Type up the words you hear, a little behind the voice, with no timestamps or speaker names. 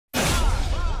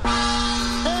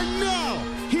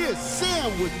Now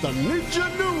with the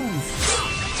Ninja News.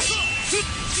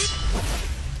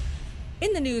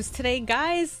 In the news today,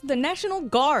 guys, the National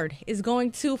Guard is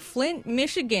going to Flint,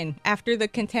 Michigan after the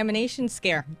contamination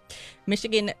scare.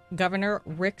 Michigan Governor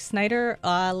Rick Snyder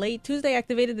late Tuesday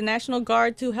activated the National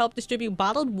Guard to help distribute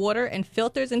bottled water and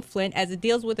filters in Flint as it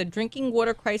deals with a drinking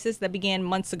water crisis that began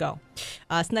months ago.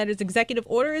 Snyder's executive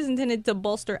order is intended to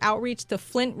bolster outreach to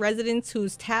Flint residents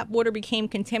whose tap water became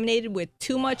contaminated with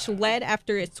too much lead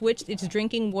after it switched its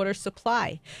drinking water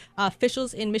supply.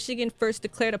 Officials in Michigan first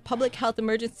declared a public health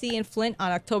emergency in Flint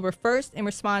on October 1st in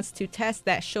response to tests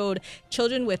that showed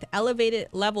children with elevated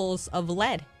levels of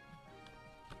lead.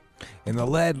 And the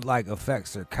lead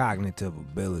affects their cognitive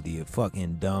ability. It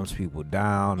fucking dumbs people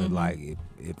down and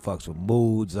it fucks with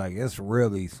moods. It's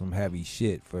really some heavy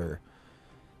shit for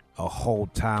a whole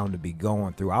town to be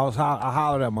going through. I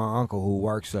hollered at my uncle who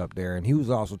works up there, and he was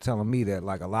also telling me that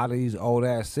a lot of these old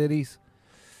ass cities,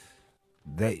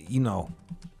 they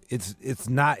it's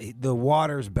not, the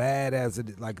water's bad as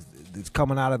it it's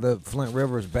coming out of the Flint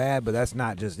River is bad, but that's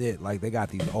not just it. They got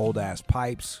these old ass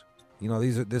pipes.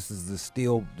 This is the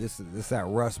steel. This that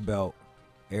Rust Belt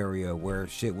area where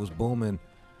shit was booming,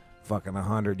 fucking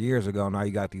 100 years ago. Now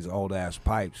you got these old ass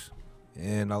pipes,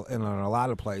 and in a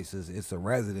lot of places, it's the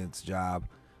residents' job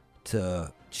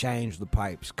to change the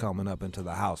pipes coming up into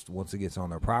the house once it gets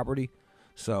on their property.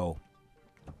 So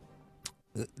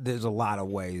there's a lot of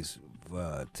ways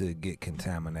to get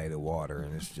contaminated water,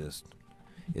 and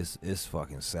it's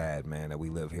fucking sad, man, that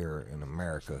we live here in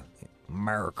America,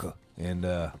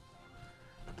 and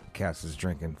cats is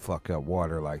drinking fucked up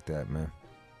water like that, man.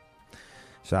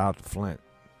 Shout out to Flint.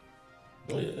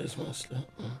 Oh, yeah, it's messed up.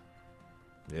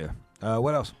 Yeah.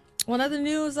 What else? One other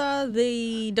news,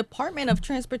 the Department of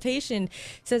Transportation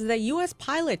says that U.S.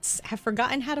 pilots have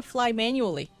forgotten how to fly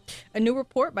manually. A new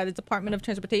report by the Department of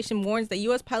Transportation warns that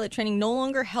U.S. pilot training no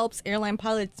longer helps airline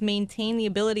pilots maintain the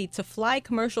ability to fly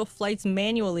commercial flights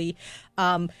manually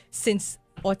since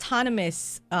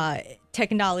autonomous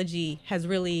technology has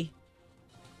really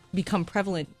become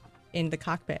prevalent in the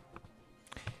cockpit.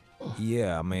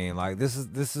 Yeah, I mean, this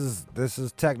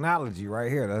is technology right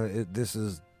here. This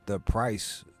is the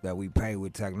price that we pay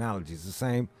with technology. It's the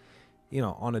same,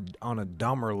 on a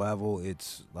dumber level.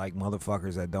 It's like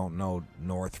motherfuckers that don't know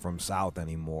north from south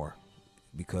anymore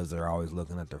because they're always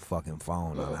looking at their fucking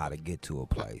phone on how to get to a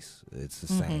place. It's the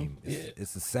same.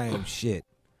 It's the same shit.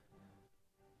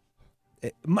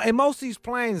 And most of these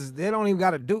planes, they don't even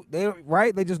got to do,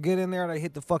 they just get in there, they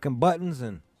hit the fucking buttons,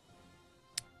 and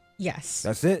yes,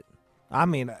 that's it. I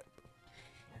mean,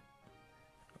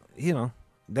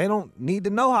 they don't need to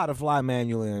know how to fly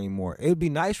manually anymore. It'd be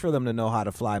nice for them to know how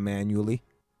to fly manually,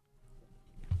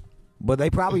 but they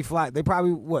probably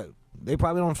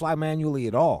don't fly manually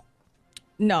at all.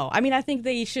 No, I mean, I think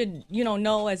they should,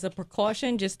 know as a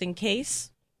precaution, just in case.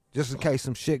 Just in case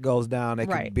some shit goes down, they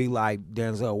could be like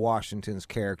Denzel Washington's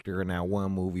character in that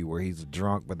one movie where he's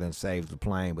drunk but then saves the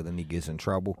plane, but then he gets in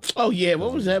trouble. Oh, yeah.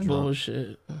 What was that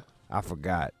bullshit? I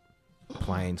forgot.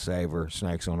 Plane saver,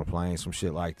 snakes on a plane, some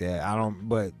shit like that.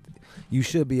 But you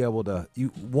should be able to,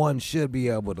 one should be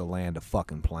able to land a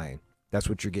fucking plane. That's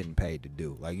what you're getting paid to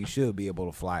do. You should be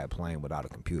able to fly a plane without a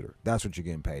computer. That's what you're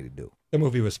getting paid to do. The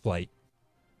movie was Flight.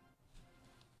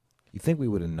 You think we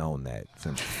would have known that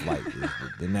since Flight is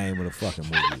the name of the fucking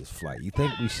movie is Flight. You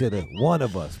think we should have,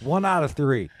 one out of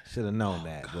three should have known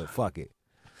that, but fuck it.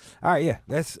 All right, yeah,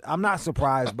 I'm not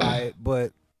surprised by it,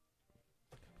 but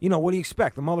what do you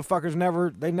expect? The motherfuckers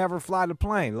never fly the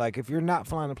plane. If you're not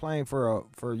flying the plane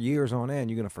for years on end,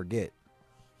 you're going to forget.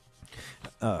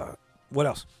 What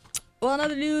else? Well, in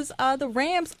other news, the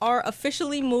Rams are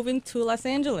officially moving to Los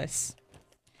Angeles.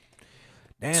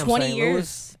 Damn, 20 St. years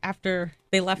Louis. After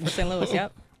they left for St. Louis,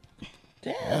 yep.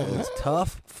 Damn. It's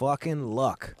tough fucking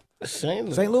luck. St.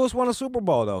 Louis won a Super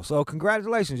Bowl, though, so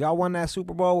congratulations. Y'all won that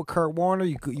Super Bowl with Kurt Warner.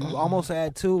 You almost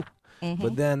had two,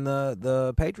 but then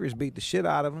the Patriots beat the shit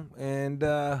out of them, and,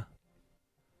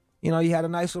 you had a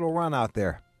nice little run out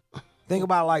there. Think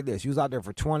about it like this. You was out there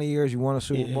for 20 years. You won a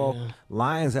Super Bowl.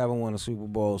 Lions haven't won a Super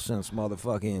Bowl since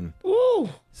motherfucking...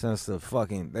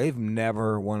 they've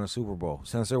never won a Super Bowl.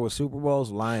 Since there was Super Bowls,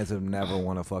 Lions have never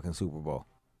won a fucking Super Bowl.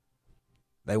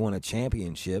 They won a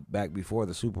championship back before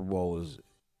the Super Bowl was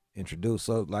introduced.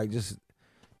 So,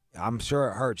 I'm sure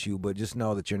it hurts you, but just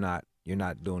know that you're not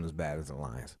doing as bad as the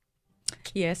Lions.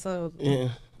 Yeah, so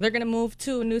they're going to move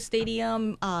to a new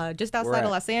stadium just outside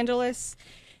of Los Angeles.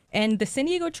 And the San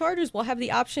Diego Chargers will have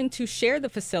the option to share the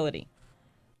facility.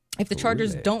 If the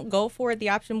Chargers don't go for it, the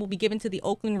option will be given to the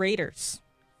Oakland Raiders.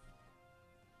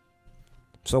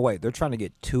 So wait, they're trying to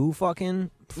get two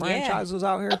fucking franchises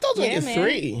out here? I thought they get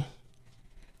three.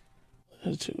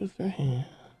 2 or 3.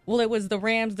 Well, it was the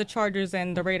Rams, the Chargers,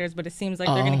 and the Raiders, but it seems like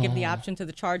they're going to give the option to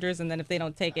the Chargers, and then if they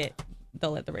don't take it,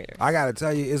 they'll let the Raiders. I got to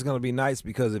tell you, it's going to be nice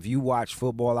because if you watch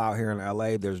football out here in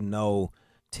L.A., there's no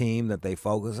team that they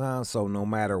focus on. So no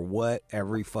matter what,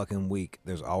 every fucking week,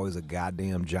 there's always a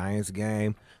goddamn Giants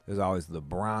game. There's always the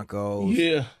Broncos.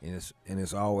 Yeah. And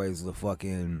it's always the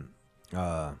fucking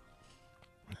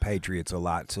Patriots a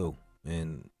lot, too.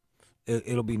 And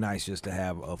it'll be nice just to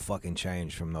have a fucking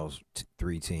change from those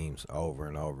 3 teams over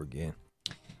and over again.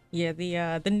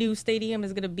 Yeah, the new stadium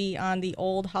is going to be on the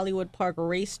old Hollywood Park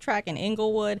racetrack in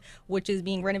Inglewood, which is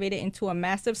being renovated into a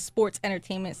massive sports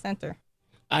entertainment center.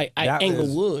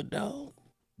 Inglewood, though.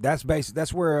 That's basic.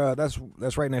 That's where that's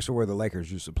right next to where the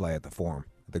Lakers used to play at the Forum,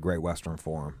 the Great Western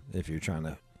Forum. If you're trying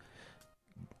to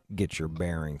get your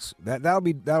bearings, that'll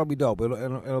be dope.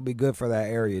 It'll be good for that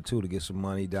area too to get some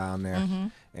money down there. Mm-hmm.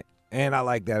 And I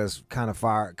like that it's kind of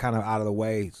out of the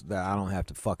way so that I don't have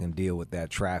to fucking deal with that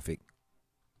traffic.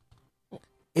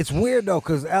 It's weird though,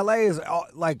 cause LA is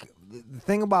like the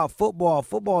thing about football.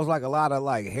 Football is like a lot of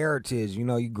like heritage. You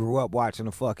know, you grew up watching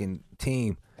a fucking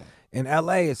team. In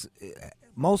LA, it's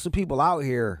most of the people out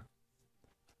here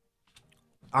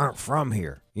aren't from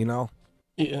here. You know,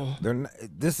 yeah.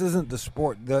 This isn't the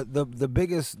sport. The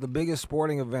biggest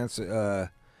sporting events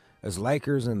is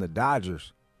Lakers and the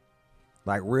Dodgers.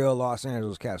 Like real Los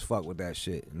Angeles cats fuck with that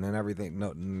shit, and then everything.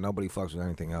 Nobody fucks with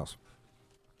anything else.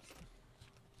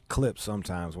 Clips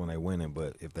sometimes when they winning,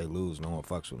 but if they lose, no one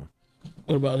fucks with them.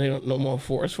 What about no more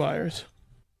forest fires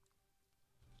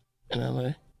in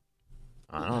LA?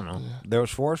 I don't know. There was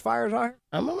forest fires out here?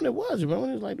 I remember there was. Remember when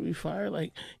it was like to be fire?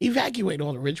 Like evacuate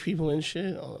all the rich people and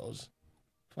shit. All those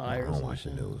fires. I don't watch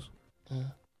the news.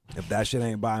 If that shit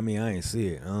ain't by me, I ain't see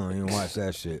it. I don't even watch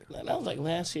that shit. That was like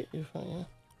last year.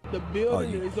 The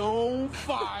building is on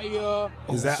fire.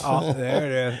 Is that all? There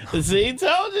it is. See,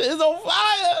 told you it's on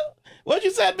fire. What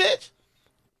you said, bitch?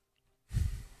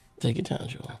 Take your time,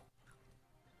 Joel.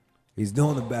 He's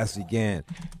doing the best he can.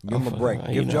 Give him a break.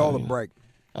 Give Joel a break.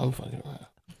 I'm fucking around.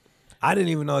 I didn't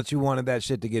even know that you wanted that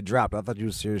shit to get dropped. I thought you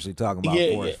were seriously talking about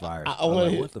forest fires. I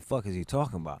was like, what the fuck is he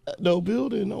talking about? No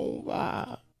building on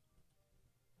fire.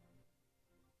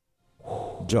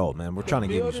 Joel, man, we're trying to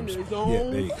give you some. Yeah,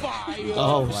 there you go.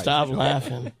 Oh, stop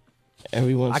laughing.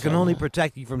 Everyone. I can only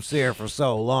protect you from sear for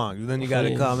so long. Then you got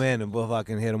to come in and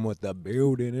fucking hit him with the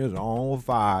building is on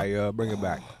fire. Bring it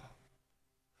back.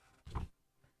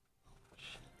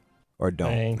 Or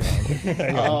don't.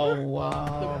 Oh,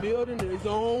 wow. The building is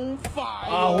on fire.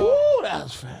 Oh, that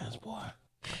was fast, boy.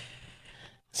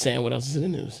 Sam, what else is in the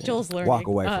news? Sam? Joel's learning. Walk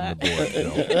away from the board,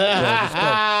 Joe.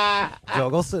 Joe,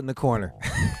 go sit in the corner.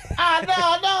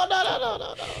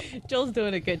 No. Joel's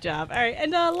doing a good job. All right,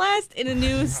 and last in the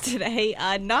news today,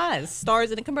 Nas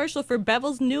stars in a commercial for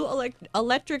Bevel's new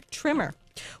electric trimmer.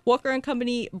 Walker &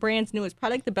 Company brand's newest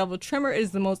product, the Bevel trimmer,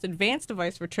 is the most advanced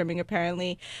device for trimming,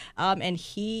 apparently, and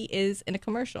he is in a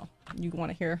commercial. You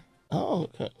want to hear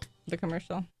the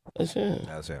commercial? That's it.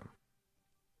 That's it.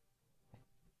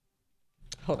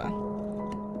 Hold on.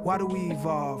 Why do we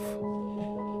evolve?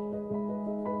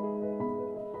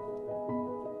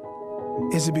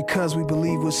 Is it because we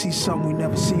believe we'll see something we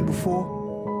never seen before?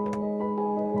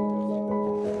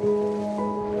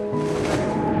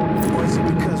 Or is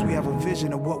it because we have a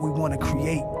vision of what we want to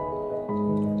create?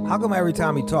 How come every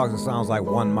time he talks it sounds like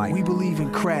one mic? We believe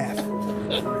in craft.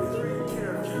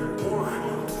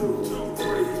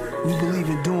 We believe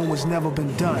in doing what's never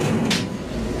been done.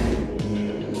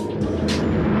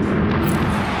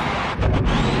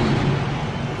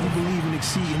 We believe in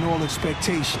exceeding all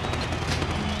expectation.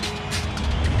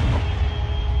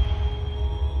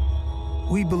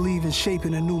 We believe in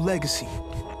shaping a new legacy.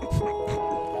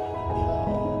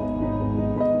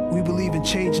 We believe in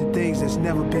changing things that's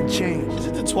never been changed. Is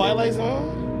it the Twilight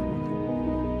Zone?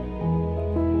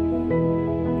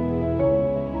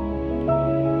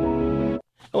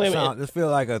 Oh, wait a minute. This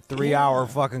feels like a 3-hour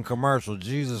fucking commercial.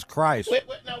 Jesus Christ. Wait a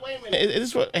minute.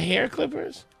 Is this what hair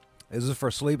clippers? Is this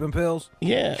for sleeping pills?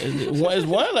 Yeah, it's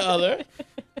one or the other.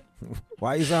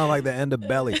 Why you sound like the end of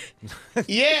Belly?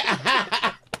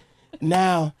 Yeah.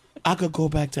 Now I could go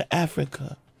back to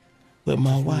Africa with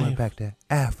my wife. Went back to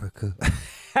Africa.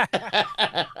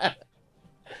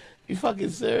 You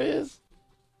fucking serious?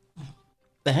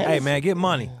 Hey man, get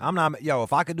money. I'm not. Yo,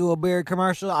 if I could do a beard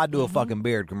commercial, I'd do a fucking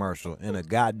beard commercial in a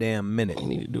goddamn minute. I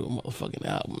need to do a motherfucking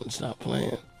album and stop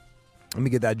playing. Let me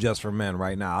get that Just for Men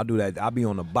right now. I'll do that. I'll be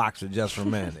on the box of Just for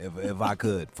Men if I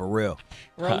could, for real.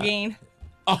 Rogaine.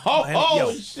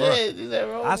 Shit.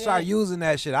 I start using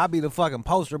that shit. I'll be the fucking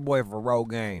poster boy for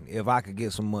Rogaine if I could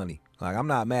get some money. Like, I'm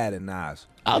not mad at Nas.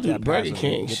 I'll Get do that Burger pass,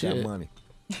 King get shit. that money.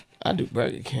 I do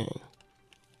Burger King.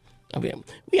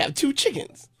 We have 2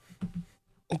 chickens.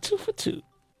 And 2 for 2.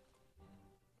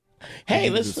 Hey,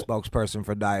 You listen. the spokesperson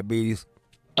for diabetes.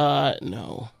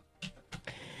 No.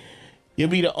 You'll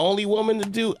be the only woman to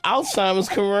do Alzheimer's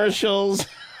commercials.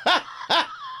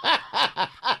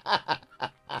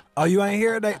 Oh, you ain't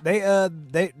hear?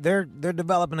 They're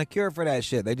developing a cure for that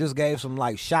shit. They just gave some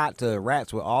like shot to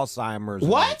rats with Alzheimer's.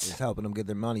 What? It's helping them get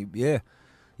their money. Yeah.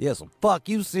 So fuck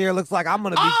you, Sear. Looks like I'm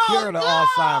gonna be cured of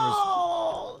Alzheimer's.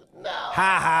 No.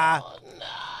 Ha ha. No.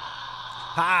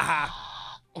 Ha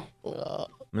ha.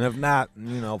 And if not,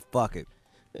 fuck it.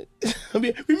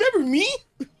 Remember me?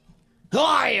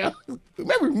 Oh, yeah.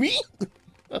 Remember me?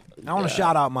 I want to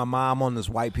shout out my mom on this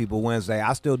White People Wednesday.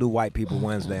 I still do White People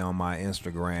Wednesday on my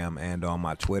Instagram and on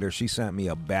my Twitter. She sent me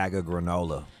a bag of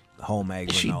granola, homemade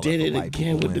granola. She did it for White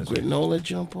again People with the Wednesday. granola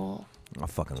jump off. I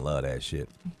fucking love that shit.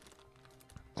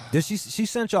 Did she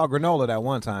sent y'all granola that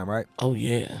one time, right? Oh,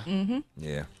 yeah. Mm-hmm.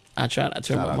 Yeah. I turned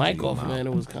Shout out my to mic you, off, Mom. man.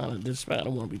 It was kind of this. I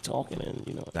don't want to be talking,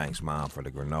 Thanks, Mom, for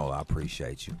the granola. I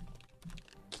appreciate you.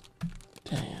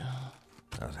 Damn.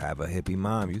 Have a hippie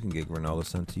mom. You can get granola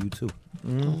sent to you, too.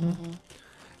 Mm-hmm.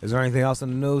 Is there anything else in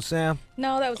the news, Sam?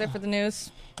 No, that was it for the news.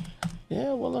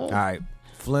 Yeah, well, All right.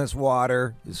 Flint's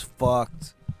water is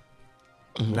fucked.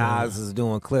 Nas is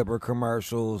doing Clipper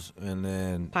commercials, and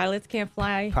then Pilots can't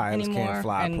fly Pilots anymore, can't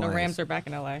fly and the planes. Rams are back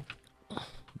in LA.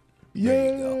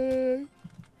 there you go.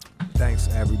 Thanks,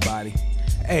 everybody.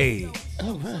 Hey,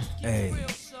 oh, man. hey,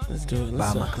 Let's do it.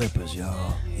 buy Let's my Clippers,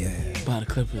 y'all. Yeah. buy the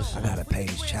Clippers. I gotta pay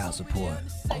his child support.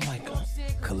 Oh, my God.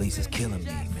 Khalees is killing me,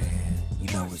 man.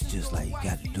 You know, it's just like you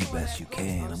got to do best you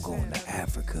can. I'm going to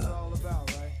Africa.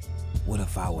 What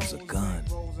if I was a gun?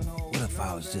 What if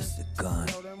I was just a gun?